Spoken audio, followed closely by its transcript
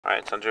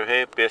Right, it's Andrew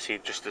here.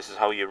 Basically, just this is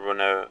how you run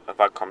a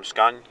VAGCOM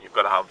scan. You've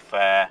got to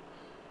have,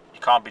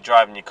 you can't be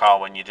driving your car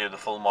when you do the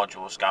full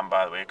module scan,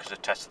 by the way, because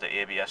it tests the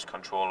ABS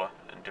controller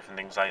and different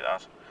things like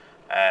that.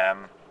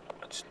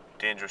 It's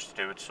dangerous to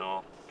do it,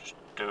 so just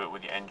do it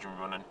with your engine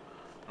running.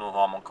 No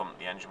harm will come to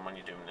the engine when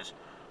you're doing this.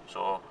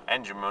 So,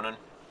 engine running,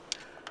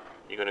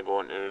 you're going to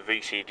go into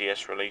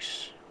VCDS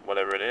release,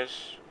 whatever it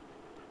is.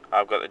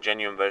 I've got the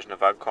genuine version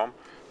of VAGCOM.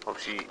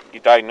 Obviously,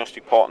 your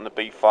diagnostic port on the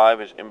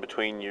B5 is in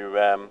between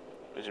your,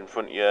 is in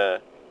front of your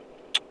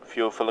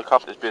fuel filler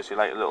cap. There's basically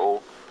like a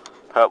little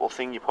purple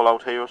thing you pull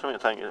out here or something.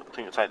 I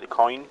think it's like the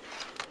coin.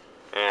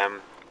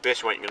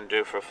 Basically what you're going to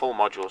do for a full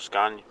module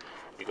scan,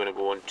 you're going to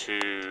go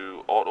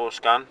into auto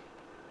scan,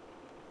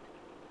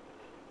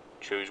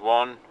 choose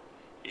one.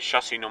 Your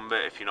chassis number,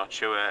 if you're not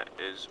sure,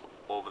 is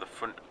over the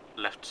front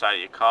left side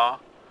of your car.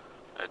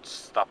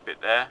 It's that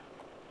bit there.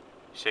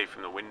 You see it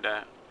from the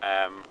window.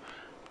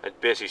 It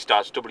basically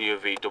starts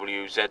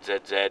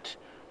WVWZZZ,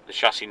 the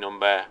chassis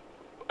number,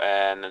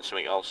 and then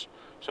something else.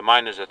 So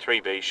mine is a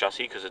 3B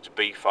chassis because it's a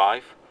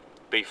B5.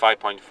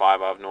 B5.5, I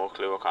have no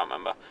clue, I can't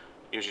remember.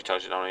 Usually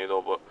tells you down here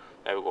though, but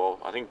there we go.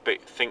 I think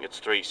it's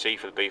 3C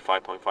for the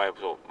B5.5,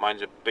 so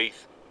mine's a B5,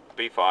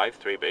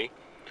 3B.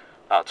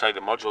 That'll tell you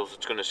the modules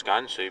it's going to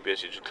scan, so you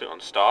basically just click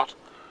on start.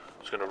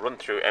 It's going to run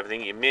through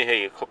everything. You may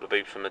hear a couple of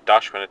beeps from the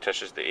dash when it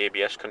tests the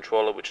ABS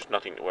controller, which is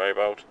nothing to worry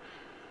about.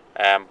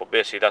 But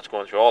basically that's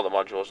going through all the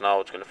modules now.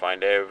 It's going to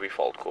find every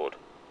fault code.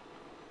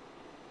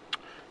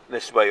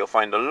 This is where you'll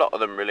find a lot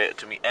of them related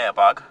to my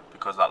airbag,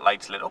 because that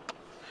light's lit up.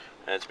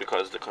 And it's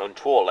because the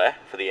controller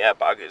for the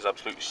airbag is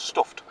absolutely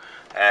stuffed.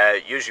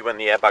 Usually when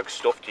the airbag's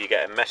stuffed, you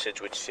get a message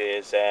which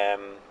says,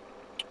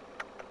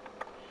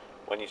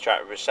 when you try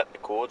to reset the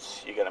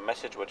codes, you get a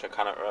message which I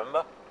cannot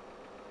remember.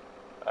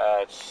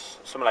 It's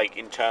something like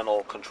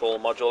internal control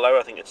module error.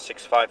 I think it's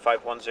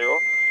 65510.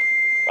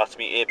 That's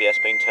me ABS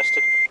being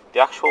tested. The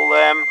actual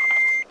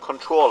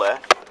controller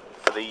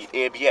for the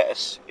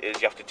ABS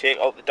is you have to take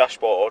out the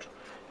dashboard.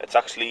 It's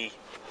actually,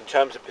 in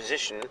terms of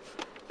position,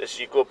 this is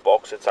your glove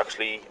box. It's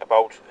actually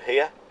about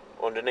here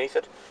underneath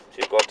it. So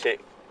you've got to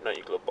take, not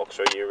your glove box,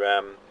 sorry, your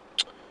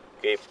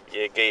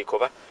gear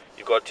cover.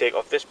 You've got to take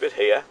off this bit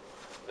here.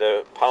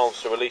 The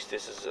panels to release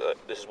this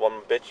is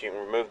one bit. You can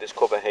remove this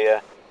cover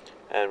here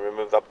and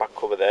remove that back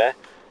cover there.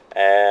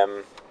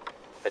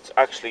 It's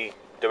actually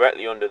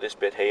directly under this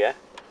bit here,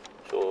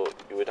 so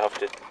you would have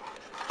to,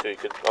 so you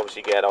could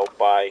obviously get out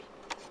by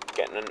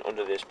getting in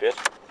under this bit.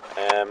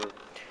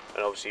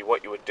 And obviously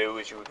what you would do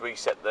is you would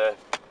reset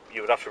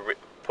you would have to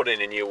put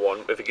in a new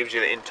one. If it gives you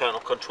the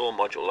internal control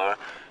module there,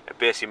 it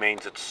basically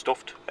means it's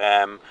stuffed.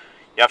 You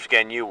have to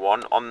get a new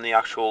one. On the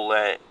actual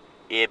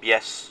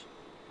ABS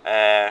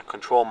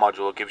control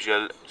module, it gives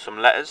you some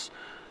letters,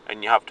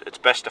 and it's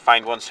best to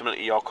find one similar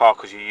to your car,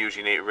 because you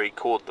usually need to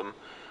recode them,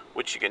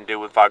 which you can do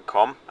with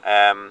VAGCOM.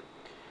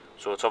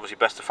 So it's obviously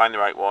best to find the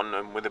right one,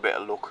 and with a bit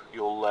of luck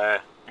you'll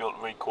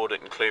recode it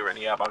and clear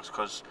any airbags,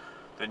 because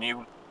the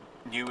new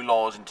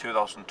laws in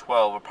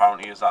 2012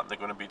 apparently is that they're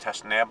going to be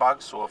testing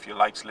airbags. So if your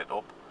light's lit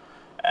up,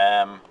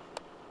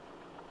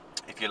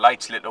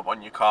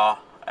 on your car,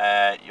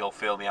 you'll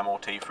fail the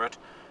MOT for it.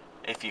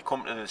 If you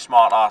come to the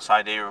smart arse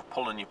idea of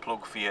pulling your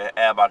plug for your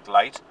airbag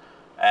light,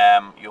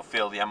 you'll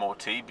fail the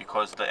MOT,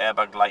 because the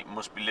airbag light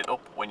must be lit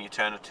up when you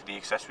turn it to the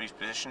accessories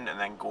position and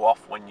then go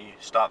off when you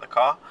start the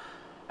car.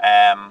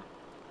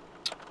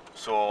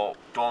 So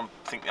don't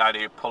think the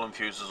idea of pulling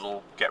fuses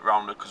will get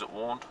round it, because it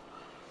won't.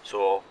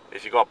 So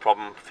if you've got a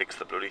problem, fix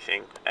the bloody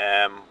thing.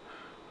 I'm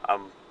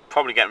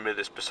probably getting rid of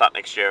this Passat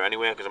next year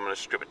anyway, because I'm going to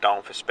strip it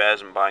down for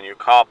spares and buy a new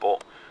car,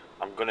 but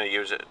I'm going to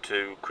use it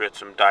to create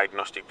some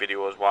diagnostic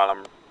videos while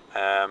I've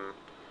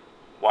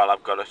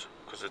got it,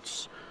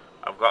 because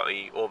I've got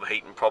the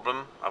overheating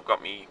problem. I've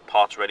got my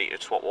parts ready to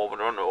swap over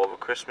and run over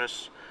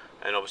Christmas,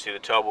 and obviously the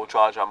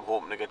turbocharger I'm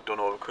hoping to get done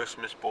over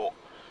Christmas, but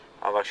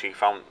I've actually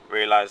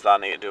realised that I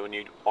need to do a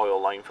new oil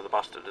line for the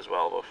bastard as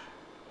well, but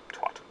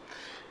twat.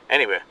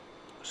 Anyway,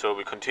 so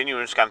we continue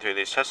and scan through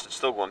these tests. It's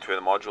still going through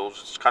the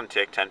modules. It can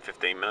take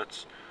 10-15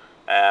 minutes.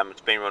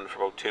 It's been running for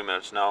about 2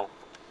 minutes now.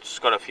 It's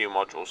got a few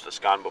modules to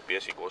scan, but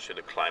basically goes through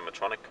the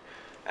climatronic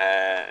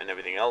and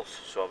everything else.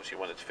 So obviously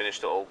when it's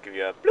finished, it'll give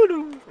you a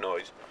bloodoo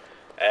noise.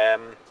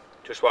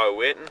 Just while we're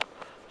waiting,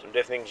 some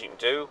different things you can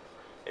do.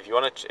 If you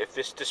want it, if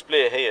this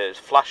display here is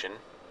flashing,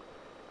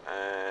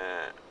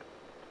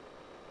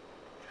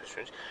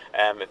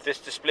 if this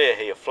display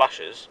here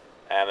flashes,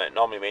 it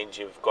normally means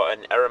you've got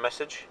an error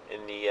message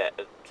in the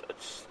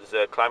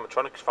the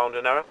climatronics found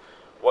an error.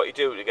 What you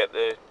do to get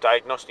the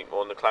diagnostic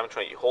mode in the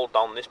climatronic, you hold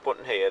down this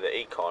button here, the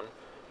icon,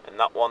 and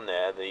that one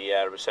there, the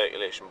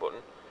recirculation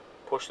button.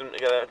 Push them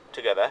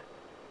together,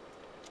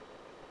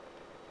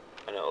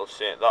 and it'll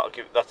say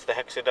that's the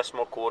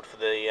hexadecimal code for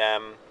the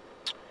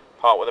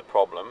part with the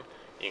problem.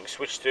 You can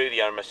switch through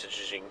the error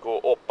messages. You can go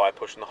up by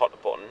pushing the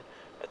hot button.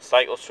 It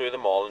cycles through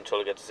them all until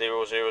it gets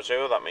 000.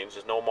 That means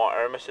there's no more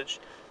error message.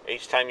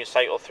 Each time you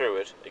cycle through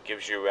it, it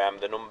gives you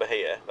the number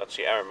here. That's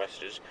your error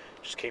messages.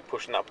 Just keep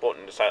pushing that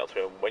button to cycle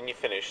through. When you're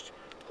finished,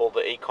 hold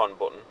the icon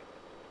button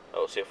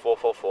it'll say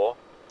 444.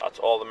 That's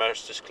all the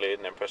measures cleared,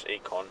 and then press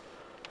Econ,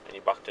 and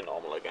you're back to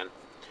normal again.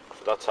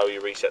 So that's how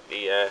you reset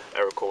the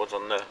error codes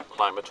on the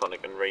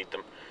Climatronic and read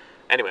them.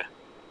 Anyway,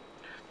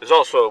 there's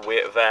also a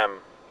way of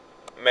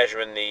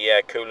measuring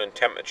the coolant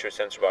temperature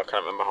sensor, but I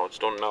can't remember how it's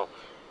done now.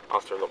 I'll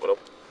have to look it up.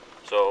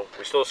 So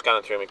we're still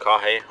scanning through my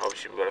car here.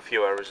 Obviously we've got a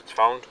few errors it's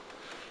found,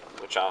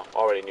 which I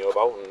already knew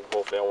about, and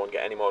hopefully I won't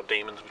get any more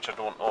demons which I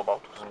don't know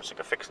about, because I'm sick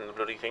of fixing the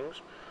bloody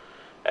things.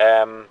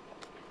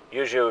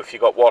 Usually if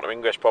you've got water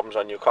ingress problems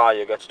on your car,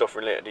 you get stuff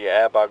related to your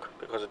airbag,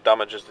 because it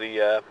damages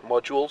the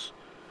modules,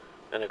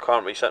 and it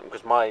can't reset them,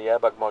 because my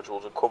airbag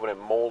modules are covered in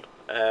mould.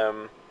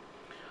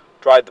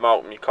 Dried them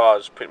out, and my car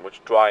is pretty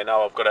much dry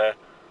now. I've got to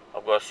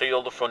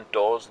seal the front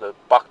doors. The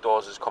back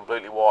doors is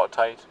completely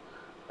watertight.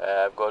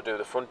 I've got to do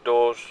the front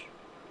doors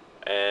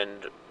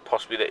and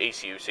possibly the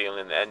ECU sealing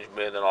in the engine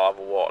bay, then I'll have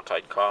a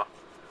watertight car.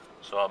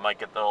 So I might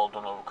get that all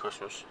done over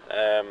Christmas.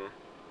 I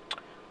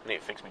need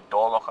to fix my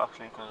door lock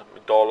actually, because my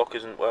door lock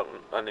isn't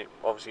working, and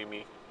obviously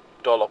my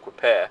door lock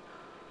repair,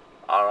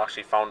 I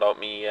actually found out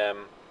my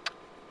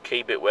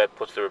key bit where it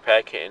puts the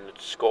repair kit in,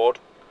 it's scored.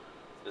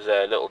 There's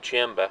a little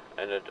chamber,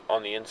 and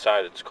on the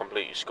inside it's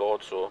completely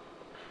scored, so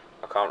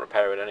I can't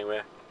repair it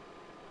anyway.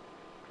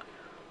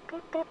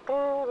 There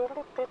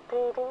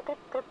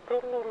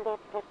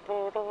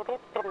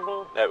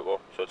we go,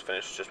 so it's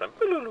finished, just went.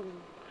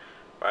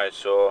 Right,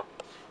 so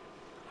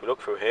if we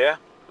look through here,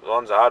 the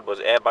ones I had was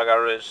airbag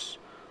errors.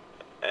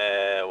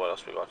 What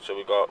else we got? So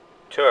we got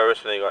 2 errors.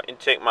 So you got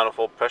intake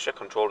manifold pressure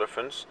control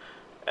difference,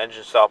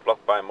 engine start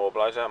blocked by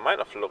immobiliser. I might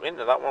have to look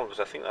into that one, because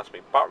I think that's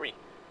my battery.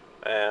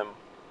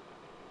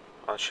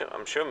 I'm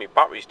sure my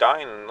battery's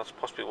dying, and that's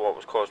possibly what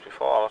was caused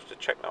before. I'll have to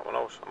check that one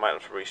out. I might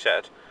have to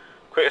reset it.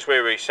 Quickest way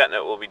of resetting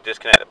it will be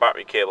disconnect the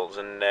battery cables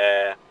and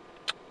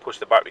push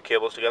the battery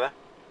cables together.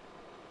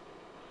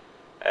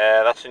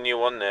 That's a new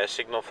one there.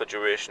 Signal for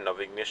duration of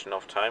ignition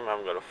off time. I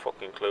haven't got a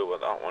fucking clue what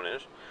that one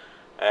is.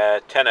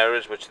 10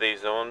 errors, which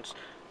these are ones.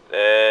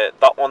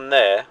 That one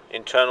there,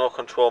 internal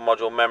control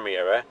module memory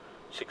error,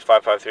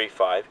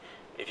 65535.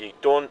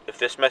 If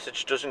this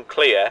message doesn't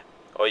clear,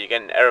 or you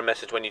get an error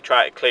message when you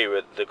try to clear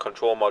it, the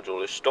control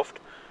module is stuffed.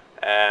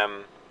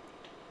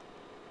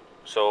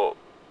 So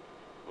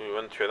we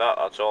went through that.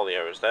 That's all the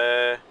errors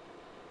there.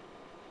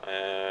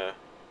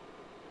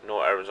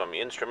 No errors on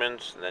the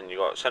instruments. And then you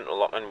got central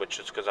locking, which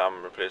is because I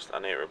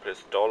need to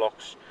replace the door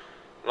locks.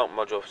 Lock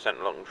module for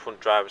central locking, front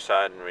driver's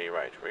side and rear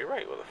right. Rear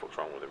right? What the fuck's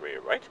wrong with the rear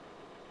right?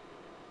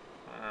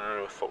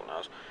 Fucking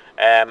knows.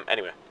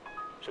 Anyway,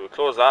 so we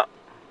close that.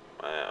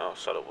 Oh,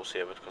 sorry, we'll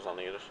save it because I'll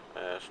need it.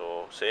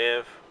 So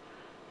save.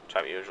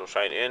 Type usual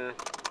shine in.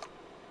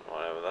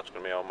 Whatever, that's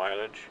going to be our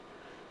mileage.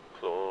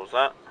 Close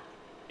that.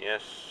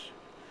 Yes.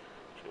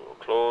 So we'll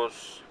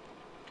close.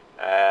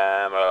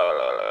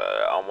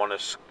 I want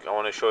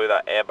to show you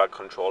that airbag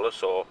controller.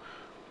 So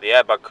the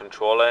airbag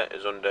controller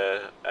is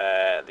under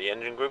the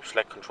engine group.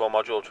 Select control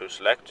module to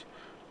select.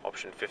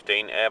 Option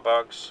 15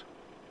 airbags.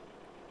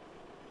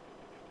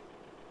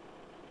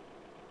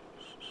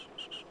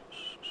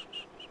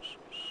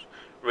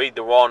 Read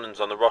the warnings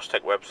on the Rostec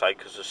website,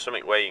 because there's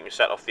something where you can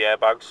set off the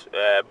airbags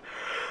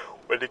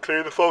when they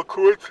clear the fault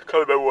codes.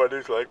 Can't remember what it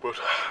is like, but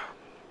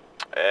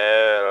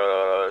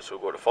so we'll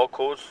go to fault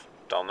codes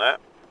down there.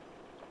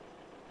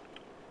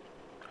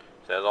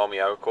 So there's all my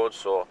error codes.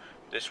 So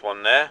this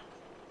one there,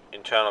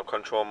 internal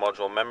control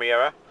module memory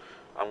error.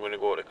 I'm going to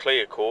go to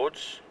clear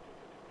codes.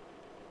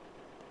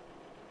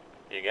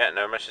 You get an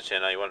error message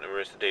saying you want to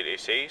erase the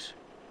DDCs,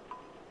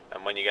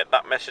 and when you get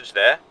that message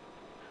there,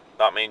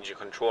 that means your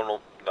control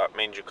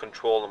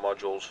the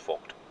module's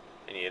fucked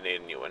and you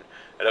need a new one.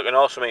 And it can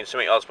also mean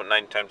something else, but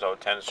 9 times out of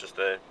 10 it's just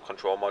the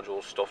control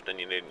module stuffed and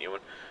you need a new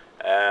one.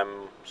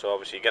 So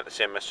obviously you get the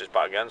same message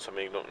back again, so I'm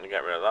looking to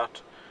get rid of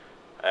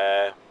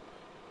that.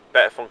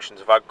 Better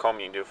functions of VAGCOM,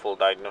 you can do a full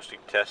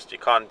diagnostic test. You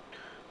can't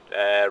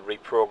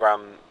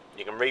reprogram.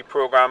 You can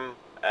reprogram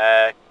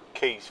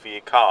keys for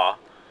your car,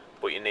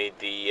 but you need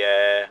the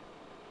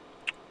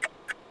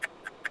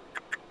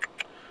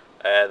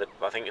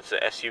I think it's the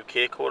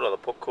SUK code or the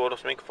PUC code or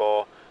something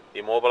for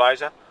the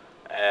immobiliser.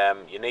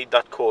 You need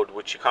that code,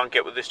 which you can't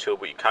get with this tool,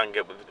 but you can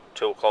get with a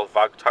tool called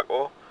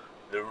VagTacho.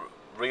 The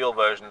real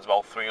version is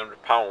about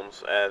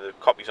 £300. The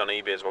copies on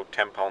eBay is about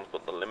 £10,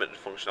 but the limited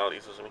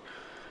functionalities or something.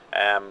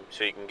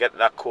 So you can get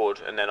that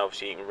code, and then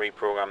obviously you can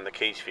reprogram the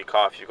keys for your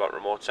car if you've got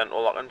remote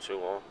central locking.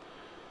 So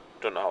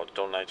don't know how it's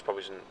done now. It's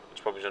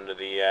probably under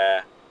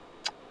the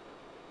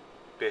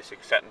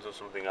basic settings or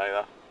something like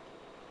that.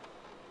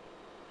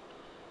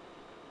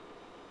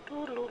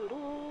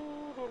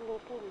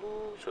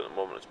 So at the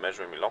moment it's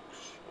measuring my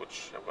locks,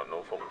 which I've got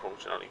no fucking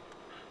functionality.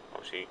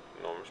 Obviously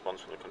no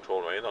response from the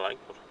controller either, like,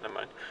 but never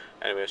mind.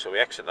 Anyway, so we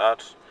exit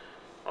that.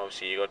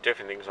 Obviously you got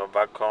different things on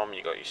VAGCOM.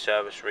 You got your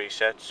service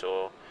reset.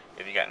 So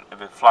if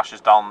it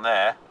flashes down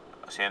there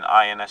saying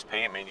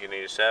INSP, it means you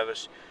need a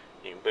service.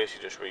 You can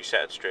basically just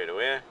reset it straight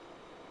away.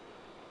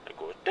 It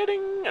goes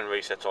ding and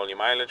resets all your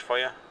mileage for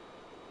you.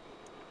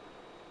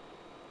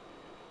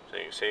 So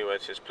you can see where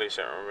it says please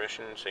set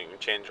remission, so you can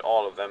change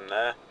all of them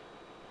there.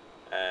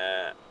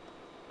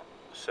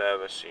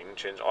 service, you can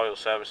change oil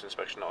service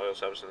inspection to oil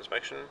service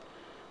inspection.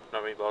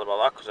 Not really bothered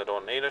about that because I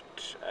don't need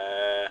it.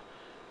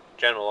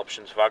 General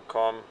options,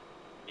 VAGCOM.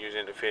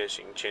 User interface,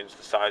 you can change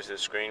the size of the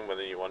screen,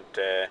 whether you want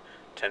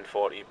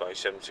 1040 by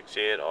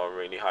 768 or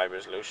really high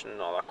resolution,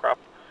 all that crap.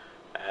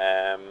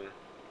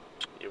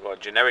 You've got a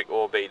generic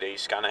OBD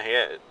scanner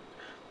here.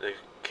 The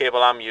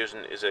cable I'm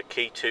using is a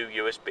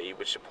KII-USB,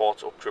 which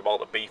supports up to about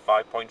the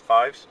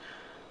B5.5s.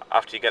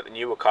 After you get the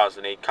newer cars,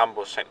 they need CAN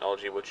bus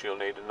technology, which you'll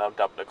need an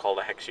adapter called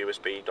a hex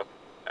USB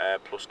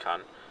plus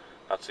CAN.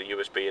 That's a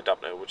USB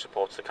adapter which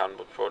supports the CAN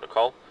bus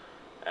protocol.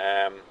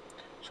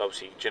 So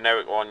obviously,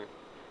 generic one,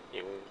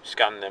 you can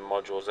scan them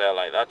modules there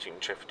like that. You can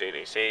check for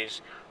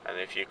DDCs, and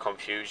if you're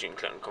confused, you can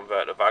click and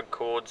convert to VAG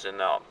codes, and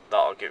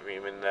that'll give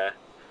you in the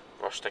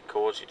ROSTEC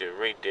codes. You do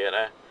read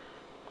data.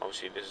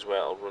 Obviously, this is where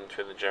it'll run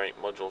through the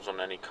generic modules on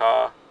any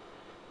car.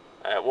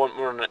 It won't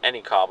run on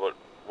any car, but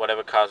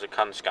whatever cars it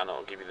can scan,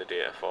 it'll give you the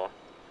data for.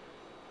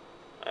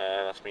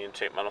 That's me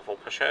intake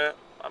manifold pressure.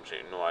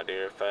 Absolutely no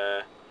idea if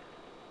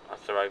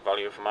that's the right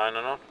value for mine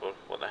or not, but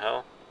what the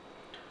hell.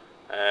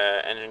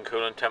 Engine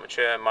coolant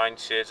temperature, mine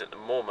says at the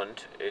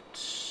moment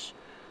it's,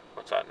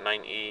 what's that,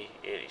 90,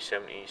 80,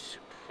 70,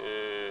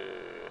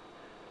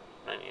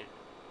 90,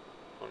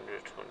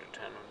 100,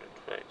 110,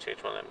 120,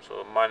 it's one of them.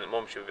 So mine at the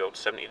moment should be about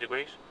 70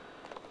 degrees.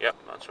 Yep,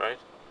 that's right.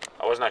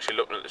 I wasn't actually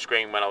looking at the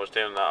screen when I was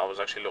doing that, I was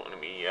actually looking at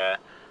me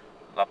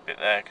that bit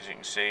there, because you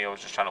can see I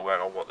was just trying to work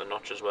out what the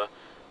notches were.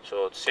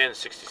 So it's saying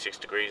 66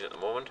 degrees at the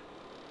moment.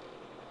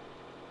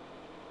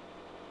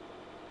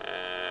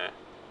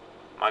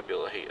 Might be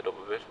able to heat it up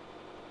a bit.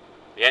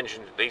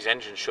 These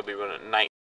engines should be running at